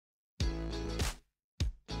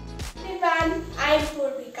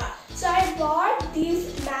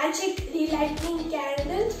Relighting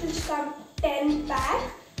Candles, which come 10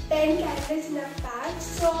 candles in a pack.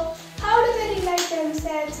 So how do they relight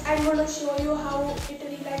themselves? I'm going to show you how it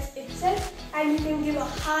relights itself, and you can give a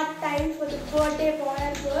hard time for the birthday boy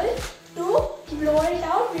or girl to blow it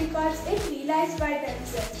out because it relights by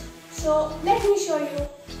themselves. So let me show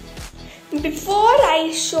you. Before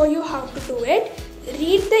I show you how to do it,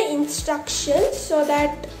 read the instructions so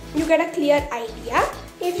that you get a clear idea.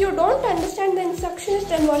 If you don't understand the instructions,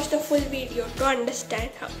 then watch the full video to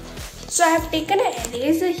understand how. So I have taken an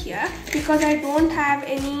eraser here because I don't have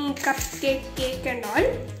any cupcake cake and all.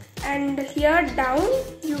 And here down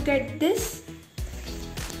you get this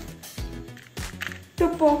to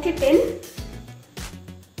poke it in.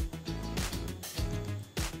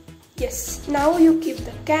 Yes, now you keep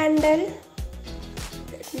the candle.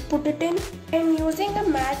 Let me put it in. I'm using a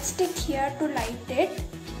matchstick here to light it.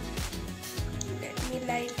 Let me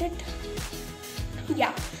light it.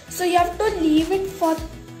 Yeah, so you have to leave it for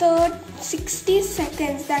 60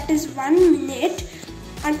 seconds, that is 1 minute,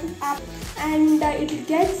 and it will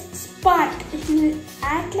get spark. It will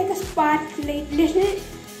act like a spark, like little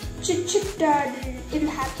chit it will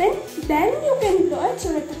happen. Then you can blow it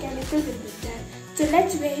so that the chemical will be there. So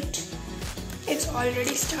let's wait. It's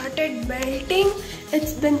already started melting.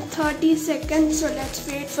 It's been 30 seconds, so let's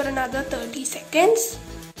wait for another 30 seconds.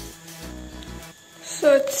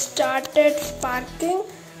 So it started sparking.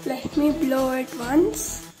 Let me blow it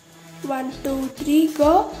once. 1, 2, 3,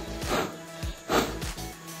 go.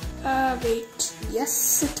 Wait.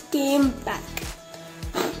 Yes, it came back.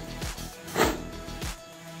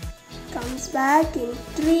 Comes back in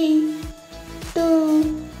 3, 2,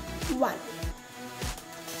 1.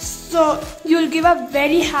 So you'll give a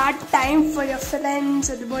very hard time for your friends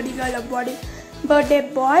or the birthday girl or birthday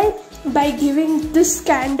boy by giving this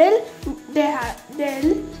candle.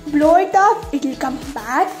 They'll blow it off, it will come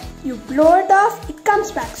back. You blow it off, it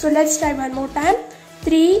comes back. So let's try one more time.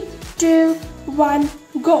 3, 2, 1,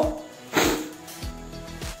 go.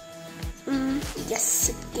 Yes,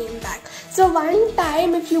 it came back. So one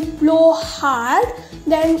time if you blow hard,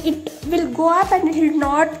 then it will go up and it will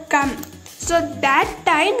not come. So that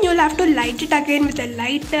time you'll have to light it again with a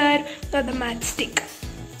lighter or the matchstick.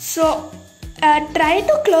 So try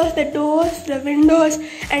to close the doors, the windows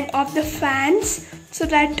and off the fans so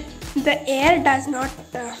that the air does not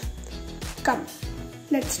come.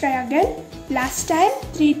 Let's try again. Last time.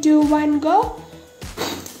 3, 2, 1, go.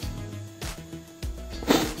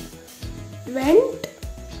 Went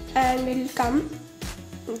and it will come.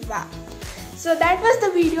 Wow. So that was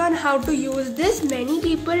the video on how to use this. Many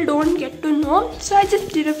people don't get to know, so I just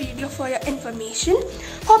did a video for your information.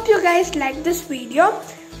 Hope you guys like this video.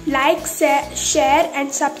 Like, share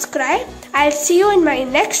and subscribe. I'll see you in my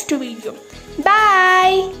next video.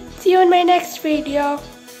 Bye. See you in my next video.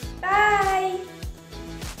 Bye.